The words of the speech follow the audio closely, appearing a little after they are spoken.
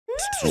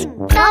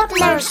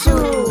Toddler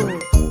Zoo.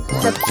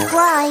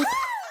 Subscribe.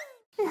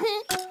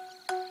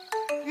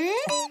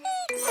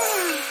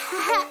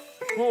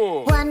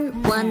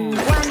 One, one,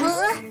 one.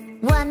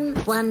 One,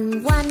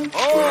 one, one.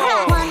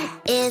 One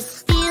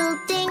is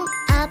building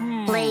a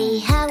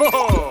playhouse.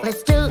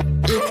 Let's do it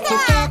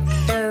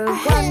together.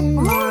 One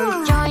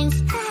more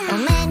joins. How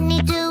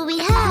many do we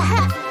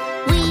have?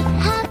 We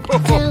have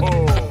two.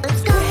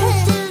 Let's go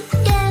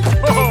together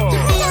to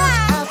build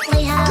a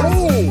playhouse.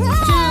 Two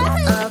of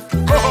us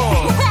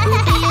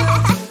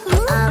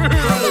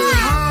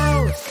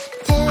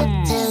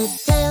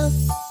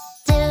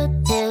will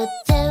build a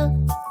playhouse.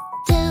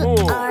 Two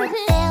are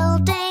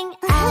building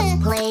a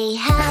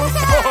playhouse.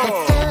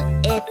 Let's do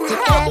it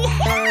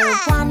together.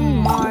 One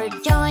more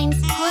joins.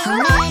 How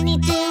many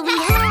do we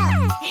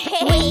have?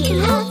 We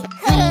have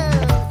three.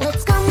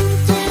 Let's come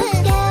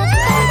together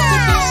to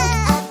build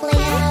a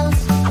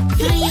playhouse.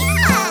 Three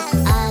of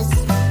us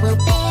will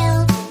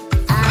build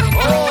a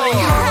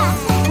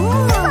playhouse.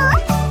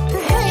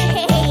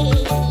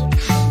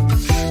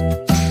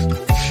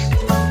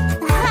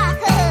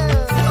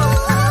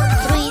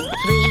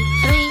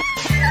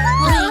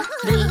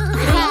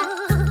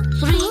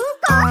 Three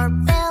are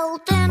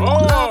building a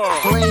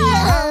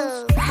playhouse.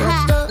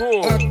 Let's do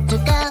it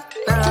together.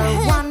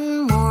 One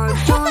more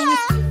joins.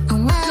 How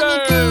many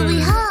do we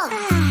have?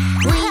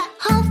 We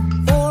have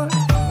four.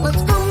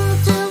 Let's come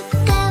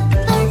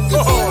together to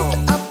build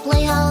a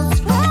playhouse.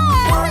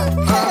 Four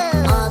of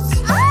us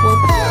will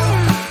build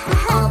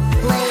a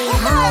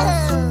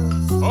playhouse.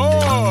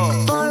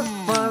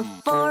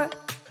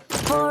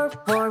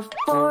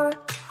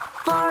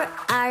 Four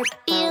are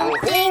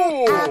building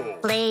a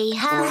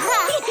playhouse.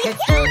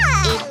 Let's do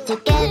it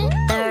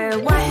together.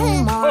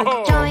 One more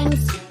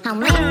joins. How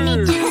many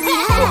do we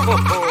have?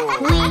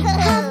 We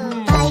have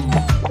five.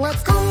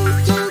 Let's come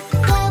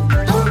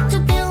together to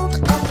build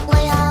a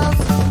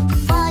playhouse.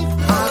 Five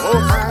of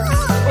us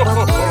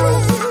will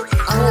build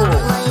a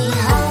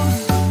playhouse.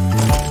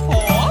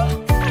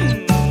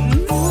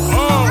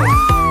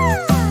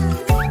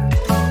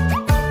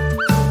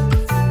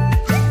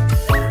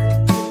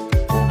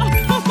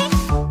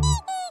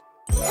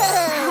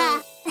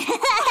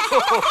 Ho,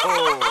 ho,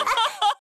 ho.